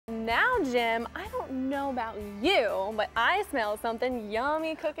now, Jim, I don't know about you, but I smell something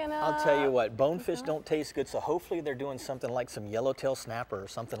yummy cooking up. I'll tell you what, bonefish don't taste good, so hopefully they're doing something like some yellowtail snapper or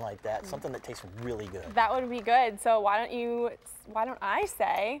something like that, something that tastes really good. That would be good. So why don't I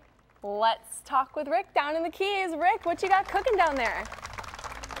say, let's talk with Rick down in the Keys. Rick, what you got cooking down there?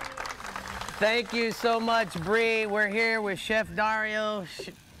 Thank you so much, Bree. We're here with Chef Dario.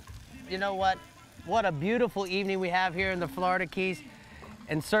 You know what? What a beautiful evening we have here in the Florida Keys.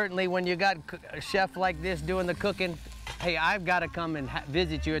 And certainly when you got a chef like this doing the cooking, hey, I've got to come and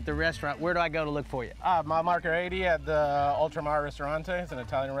visit you at the restaurant. Where do I go to look for you? Amara Cay at the Oltremare restaurant. It's an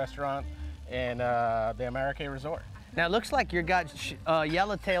Italian restaurant in the Amara Cay Resort. Now it looks like you got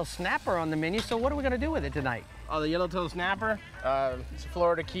yellowtail snapper on the menu, so what are we going to do with it tonight? The yellowtail snapper, it's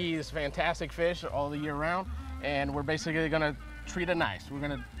Florida Keys fantastic fish all the year round, and we're basically going to treat it nice. We're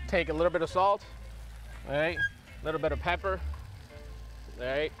going to take a little bit of salt, all right, a little bit of pepper, all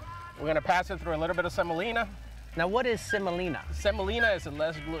right. We're going to pass it through a little bit of semolina. Now what is semolina? Semolina is a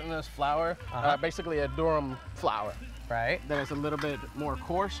less glutinous flour, basically a durum flour. Right. That is a little bit more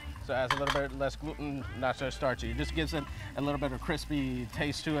coarse, so it has a little bit less gluten, not so starchy. It just gives it a little bit of crispy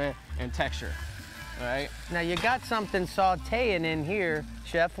taste to it and texture. All right. Now you got something sauteing in here,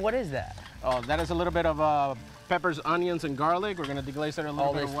 Chef. What is that? Oh, that is a little bit of peppers, onions, and garlic. We're gonna deglaze it a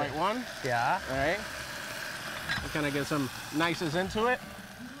little bit of white wine. Yeah. All right. We kind of get some nices into it.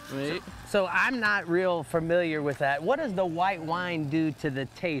 Right. So I'm not real familiar with that. What does the white wine do to the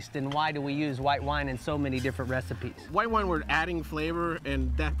taste, and why do we use white wine in so many different recipes? White wine, we're adding flavor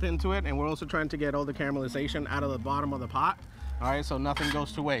and depth into it, and we're also trying to get all the caramelization out of the bottom of the pot. All right, so nothing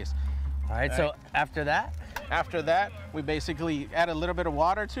goes to waste. All right, so after that? After that, we basically add a little bit of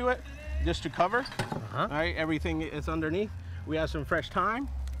water to it, just to cover. All right, everything is underneath. We have some fresh thyme.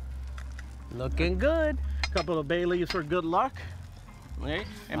 Looking good. A couple of bay leaves for good luck. Okay,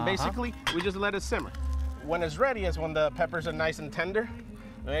 and basically, we just let it simmer. When it's ready is when the peppers are nice and tender,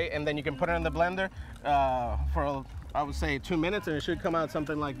 right? And then you can put it in the blender for, I would say, 2 minutes, and it should come out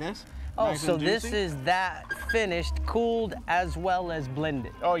something like this. Oh, nice so this is that finished, cooled, as well as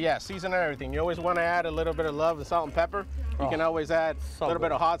blended. Oh yeah, season and everything. You always want to add a little bit of love and salt and pepper. You can always add a little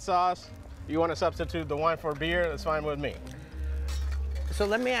bit of hot sauce. You want to substitute the wine for beer, that's fine with me. So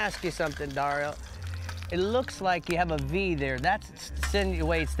let me ask you something, Dario. It looks like you have a V there. That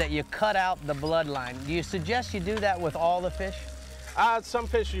insinuates that you cut out the bloodline. Do you suggest you do that with all the fish? Some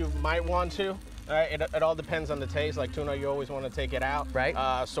fish you might want to. It all depends on the taste. Like tuna, you always want to take it out. Right.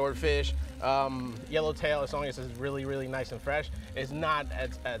 Swordfish, yellowtail, as long as it's really, really nice and fresh, is not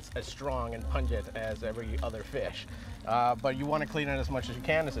as strong and pungent as every other fish. But you want to clean it as much as you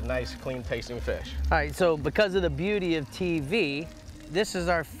can. It's a nice, clean tasting fish. All right, so because of the beauty of TV, this is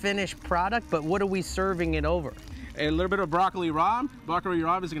our finished product, but what are we serving it over? A little bit of broccoli rabe. Broccoli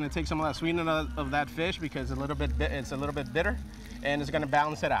rabe is going to take some of that sweetness of that fish because it's a little bit bitter, and it's going to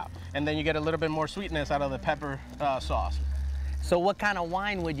balance it out. And then you get a little bit more sweetness out of the pepper sauce. So what kind of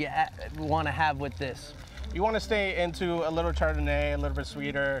wine would you want to have with this? You want to stay into a little Chardonnay, a little bit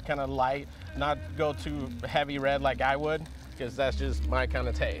sweeter, kind of light, not go too heavy red like I would, because that's just my kind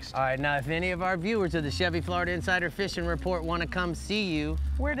of taste. All right, now if any of our viewers of the Chevy Florida Insider Fishing Report want to come see you,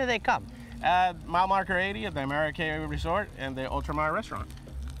 where do they come? Mile marker 80 at the Amara Cay Resort and the Oltremare restaurant.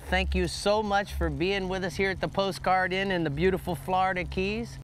 Thank you so much for being with us here at the Postcard Inn in the beautiful Florida Keys.